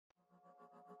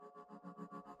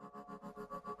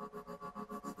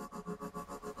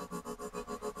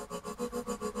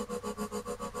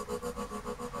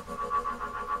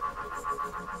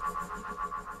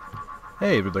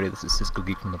Hey everybody, this is Cisco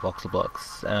Geek from the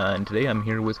VoxelBox, and today I'm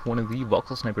here with one of the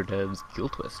VoxelSniper devs,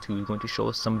 Giltwist, who's going to show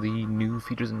us some of the new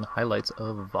features and highlights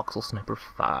of VoxelSniper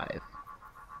 5.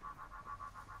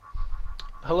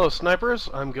 Hello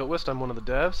snipers, I'm Giltwist, I'm one of the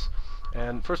devs,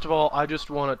 and first of all I just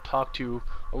want to talk to you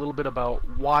a little bit about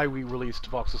why we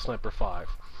released VoxelSniper 5.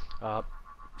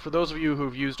 For those of you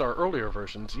who've used our earlier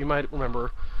versions, you might remember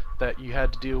that you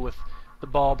had to deal with the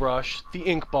ball brush, the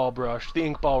ink ball brush, the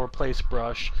ink ball replace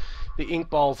brush, the ink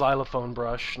ball xylophone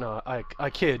brush. No, I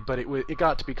kid, but it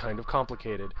got to be kind of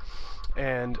complicated.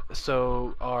 And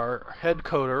so our head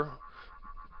coder,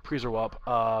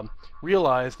 Preserwap,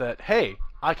 realized that, hey,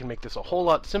 I can make this a whole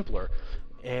lot simpler.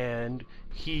 And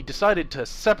he decided to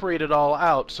separate it all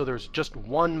out so there's just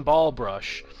one ball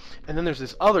brush. And then there's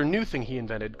this other new thing he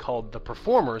invented called the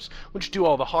performers, which do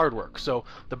all the hard work. So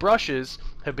the brushes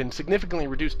have been significantly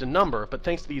reduced in number, but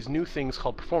thanks to these new things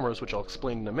called performers, which I'll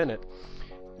explain in a minute,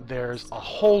 there's a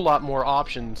whole lot more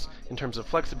options in terms of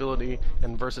flexibility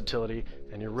and versatility,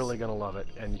 and you're really gonna love it.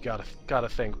 And you gotta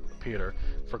thank Peter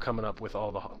for coming up with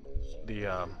all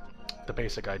the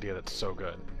basic idea that's so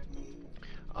good.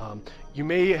 You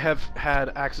may have had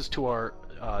access to our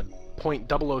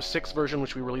 .006 version,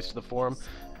 which we released to the forum.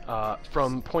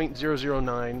 From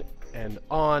 .009 and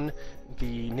on,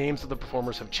 the names of the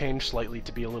performers have changed slightly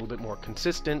to be a little bit more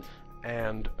consistent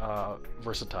and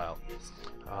versatile.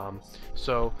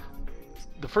 So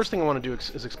the first thing I want to do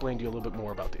is explain to you a little bit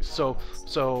more about these. So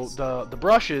the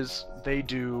brushes, they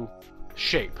do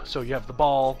shape. So you have the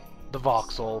ball, the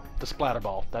voxel, the splatter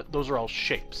ball. Those are all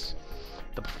shapes.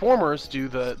 The performers do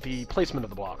the placement of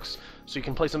the blocks. So you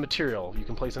can place a material, you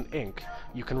can place an ink,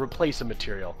 you can replace a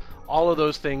material. All of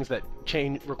those things that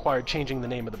require changing the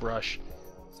name of the brush,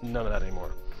 none of that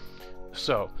anymore.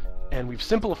 So, and we've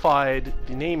simplified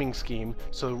the naming scheme,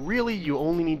 so really you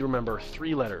only need to remember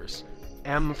 3 letters.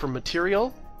 M for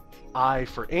material, I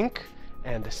for ink,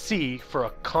 and C for a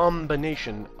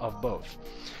combination of both.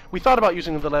 We thought about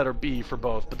using the letter B for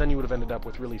both, but then you would have ended up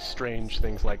with really strange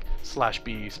things like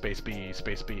 /B, space B,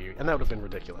 space B, and that would have been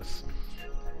ridiculous.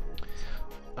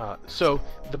 So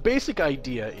the basic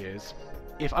idea is,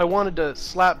 if I wanted to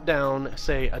slap down,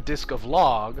 say, a disk of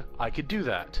log, I could do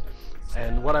that.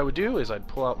 And what I would do is I'd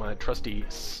pull out my trusty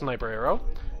sniper arrow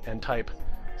and type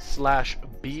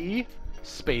 /B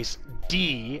space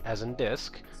D as in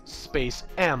disk space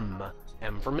M,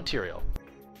 M for material.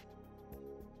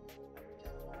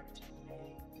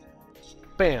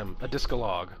 Bam, a disk of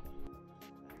log.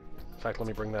 In fact, let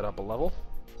me bring that up a level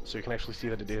so you can actually see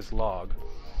that it is log.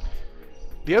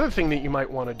 The other thing that you might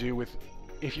want to do with,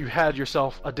 if you had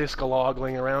yourself a disk of log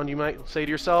laying around, you might say to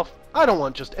yourself, I don't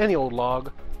want just any old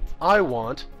log, I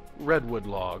want redwood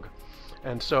log.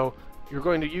 And so you're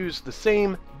going to use the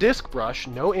same disk brush,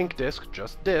 no ink disk,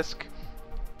 just disk,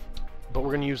 but we're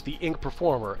going to use the ink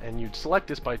performer, and you'd select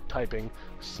this by typing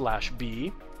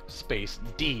 /B space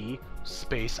D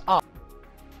space I.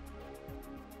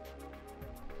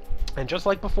 And just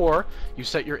like before, you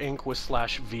set your ink with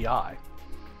 /VI.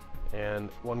 And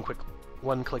one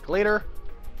click later,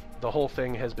 the whole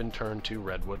thing has been turned to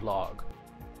redwood log.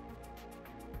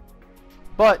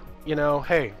 But, you know,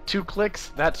 hey, 2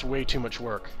 clicks, that's way too much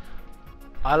work.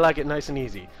 I like it nice and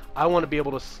easy. I want to be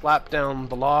able to slap down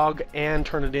the log and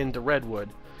turn it into redwood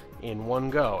in one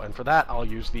go. And for that, I'll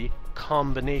use the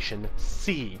combination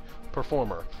C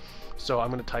performer. So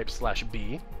I'm going to type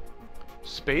 /B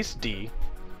space D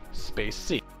space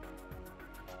C.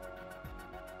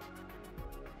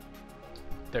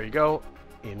 There you go.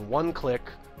 In one click,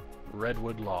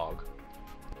 redwood log.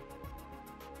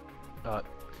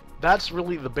 That's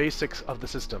really the basics of the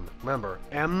system. Remember,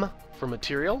 M for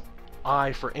material,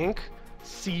 I for ink,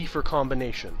 C for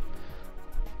combination.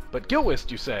 But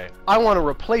Giltwist, you say, I want to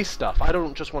replace stuff. I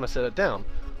don't just want to set it down.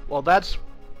 Well, that's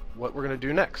what we're going to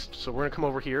do next. So we're going to come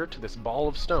over here to this ball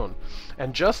of stone.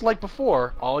 And just like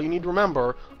before, all you need to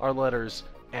remember are letters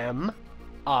M,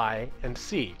 I, and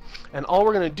C. And all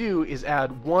we're going to do is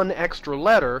add 1 extra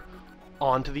letter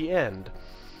onto the end.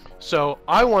 So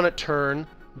I want to turn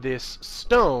this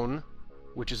stone,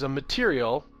 which is a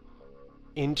material,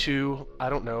 into, I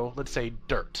don't know, let's say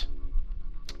dirt,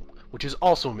 which is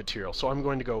also a material. So I'm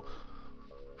going to go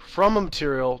from a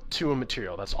material to a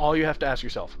material. That's all you have to ask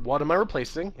yourself. What am I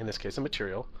replacing? In this case, a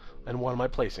material. And what am I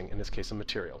placing? In this case, a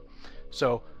material.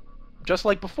 So just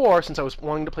like before, since I was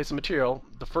wanting to place a material,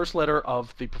 the first letter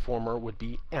of the performer would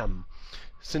be M.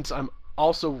 Since I'm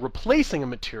also replacing a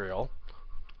material,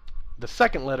 the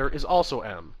second letter is also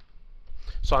M.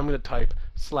 So I'm going to type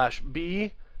 /B,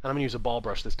 and I'm going to use a ball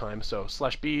brush this time, so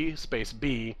 /B space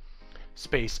B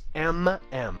space MM.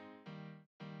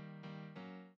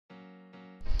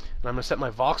 And I'm going to set my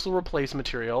voxel replace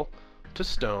material to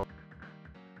stone.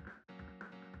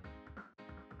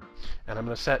 And I'm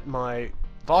going to set my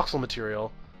voxel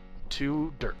material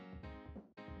to dirt.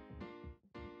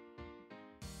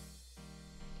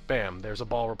 Bam, there's a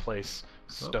ball replace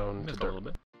stone to dirt. A little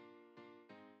bit.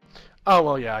 Oh,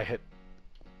 well, yeah,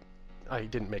 I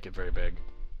didn't make it very big.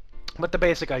 But the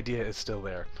basic idea is still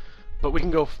there. But we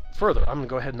can go further. I'm going to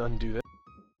go ahead and undo this.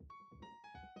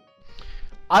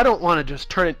 I don't want to just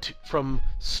turn it from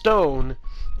stone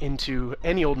into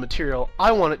any old material.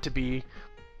 I want it to be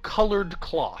colored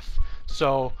cloth.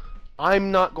 So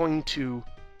I'm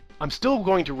still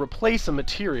going to replace a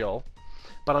material,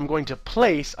 but I'm going to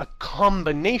place a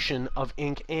combination of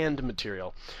ink and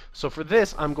material. So for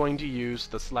this, I'm going to use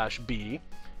the /B,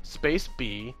 space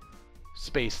B,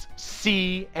 space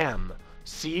CM.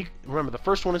 C, remember the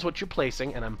first one is what you're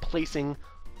placing, and I'm placing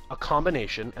a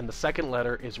combination, and the second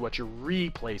letter is what you're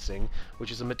replacing,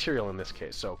 which is a material in this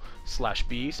case. So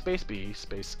 /B,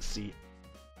 space C.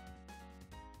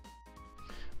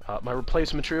 My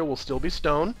replaced material will still be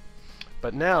stone,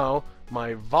 but now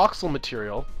my voxel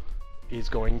material is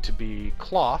going to be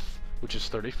cloth, which is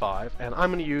 35, and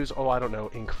I'm going to use, oh, I don't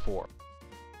know, ink 4.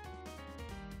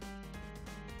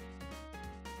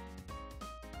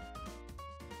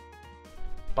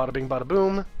 Bada bing, bada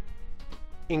boom,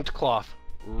 inked cloth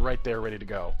right there, ready to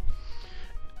go.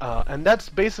 And that's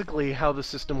basically how the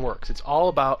system works. It's all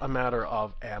about a matter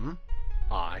of M,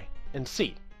 I, and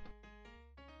C.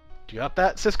 Do you got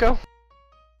that, Cisco?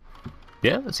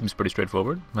 Yeah, that seems pretty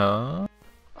straightforward.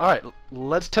 Alright,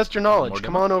 let's test your knowledge.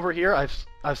 Come on over here.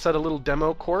 I've set a little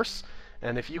demo course,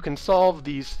 and if you can solve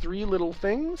these 3 little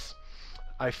things,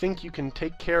 I think you can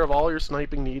take care of all your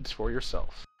sniping needs for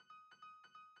yourself.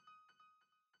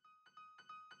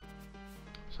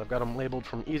 So I've got them labeled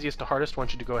from easiest to hardest. I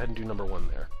want you to go ahead and do number 1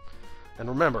 there. And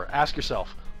remember, ask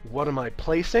yourself, what am I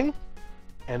placing,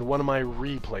 and what am I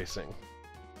replacing?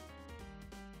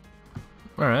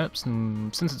 Alright,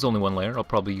 since it's only 1 layer, I'll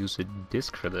probably use a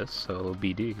disk for this, so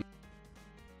BD.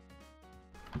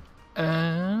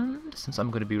 And since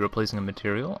I'm going to be replacing a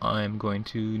material, I'm going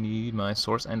to need my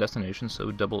source and destination,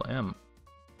 so double M.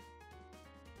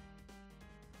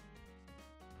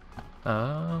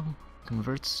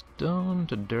 Convert stone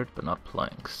to dirt but not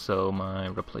planks, so my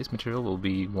replace material will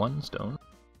be 1 stone.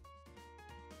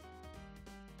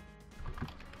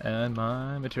 And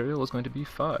my material is going to be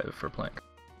 5 for plank.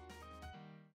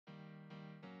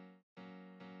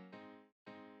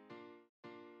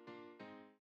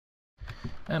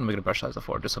 And make it a brush size of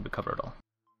 4, just so we cover it all.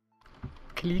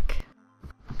 Click.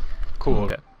 Cool.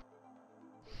 Okay.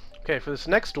 Okay, for this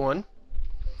next one,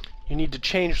 you need to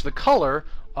change the color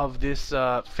of this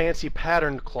fancy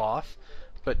patterned cloth,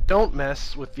 but don't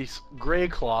mess with this gray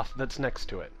cloth that's next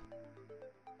to it.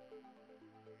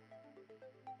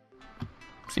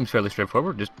 Seems fairly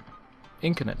straightforward, just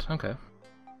inking it, okay.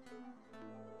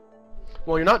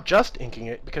 Well, you're not just inking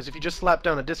it, because if you just slap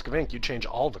down a disc of ink, you change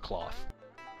all the cloth.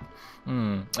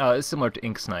 It's similar to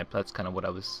ink snipe, that's kind of what I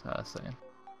was saying.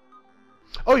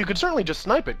 Oh, you could certainly just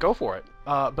snipe it, go for it.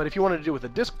 But if you wanted to do it with a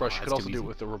disc brush, you could also do it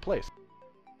with the replace.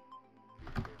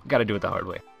 Gotta do it the hard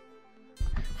way.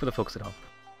 For the folks at home.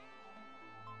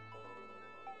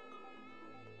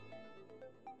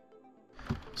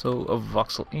 So a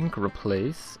voxel ink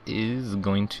replace is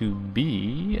going to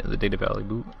be the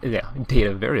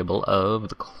data variable of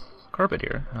the carpet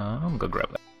here. I'm gonna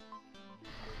grab that.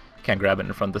 Can't grab it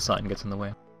in front, the sign gets in the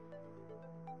way.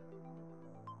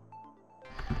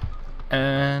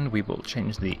 And we will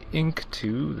change the ink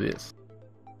to this.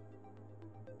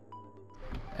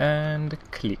 And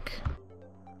click.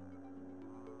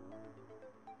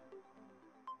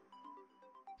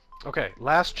 Okay,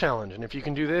 last challenge, and if you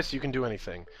can do this, you can do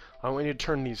anything. I want you to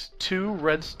turn these 2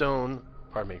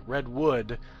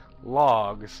 redwood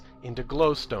logs into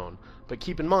glowstone. But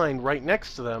keep in mind, right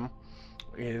next to them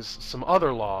is some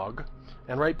other log,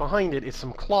 and right behind it is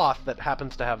some cloth that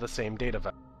happens to have the same data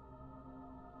value.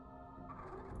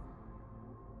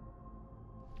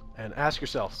 And ask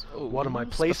yourself, what am I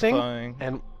placing?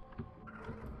 And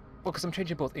well, because I'm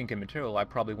changing both ink and material, I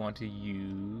probably want to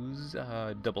use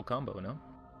double combo, no?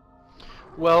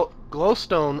 Well,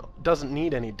 glowstone doesn't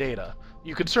need any data.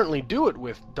 You could certainly do it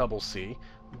with double C,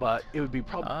 but it would be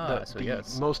probably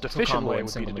the most efficient way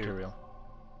would be to do.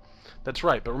 That's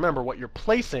right, but remember, what you're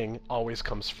placing always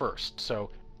comes first, so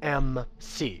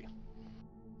MC.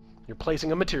 You're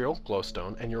placing a material,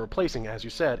 glowstone, and you're replacing, as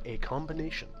you said, a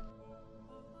combination.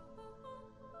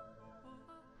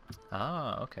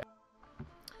 Ah, okay.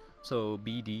 So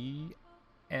BD,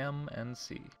 M, and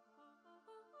C.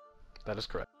 That is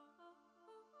correct.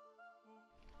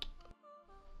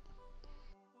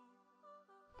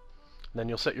 Then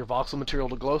you'll set your voxel material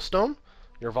to glowstone,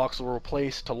 your voxel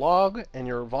replace to log, and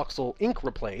your voxel ink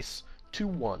replace to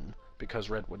 1, because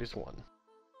redwood is 1.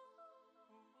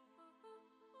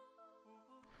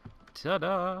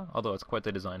 Ta-da! Although it's quite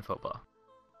the design faux pas.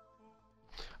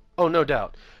 Oh, no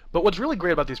doubt. But what's really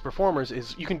great about these performers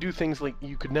is you can do things like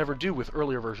you could never do with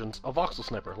earlier versions of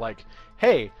VoxelSniper. Like,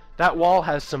 hey, that wall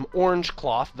has some orange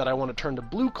cloth that I want to turn to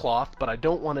blue cloth, but I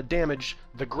don't want to damage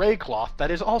the gray cloth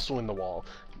that is also in the wall.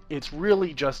 It's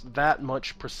really just that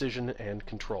much precision and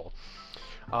control.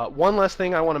 One last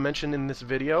thing I want to mention in this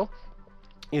video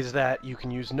is that you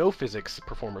can use no physics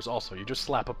performers also. You just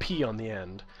slap a P on the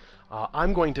end.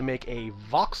 I'm going to make a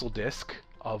voxel disc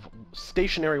of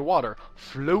stationary water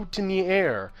float in the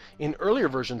air. In earlier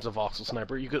versions of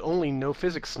VoxelSniper, you could only no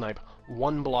physics snipe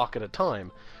one block at a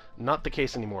time. Not the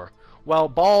case anymore. While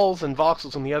balls and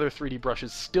voxels and the other 3D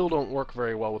brushes still don't work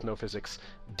very well with no physics,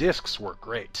 discs work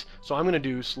great. So I'm going to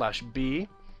do /B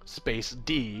space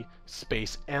D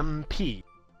space MP.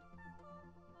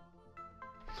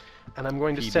 And I'm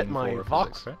going to set my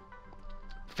vox...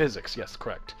 Physics, yes,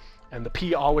 correct. And the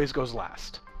P always goes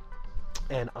last.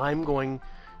 And I'm going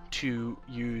to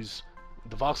use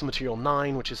the voxel material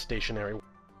 9, which is stationary.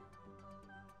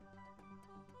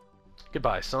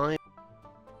 Goodbye, sign.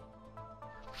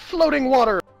 Floating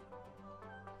water!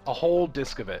 A whole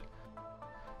disk of it.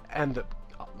 And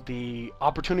the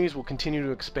opportunities will continue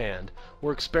to expand.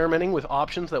 We're experimenting with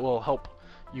options that will help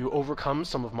you overcome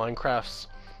some of Minecraft's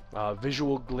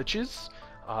visual glitches.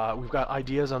 We've got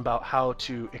ideas about how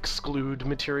to exclude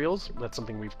materials. That's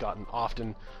something we've gotten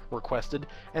often requested.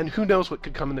 And who knows what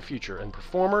could come in the future. And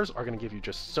performers are going to give you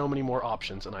just so many more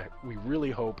options, and we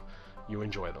really hope you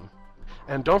enjoy them.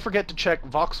 And don't forget to check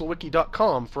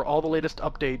voxelwiki.com for all the latest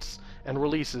updates and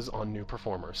releases on new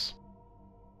performers.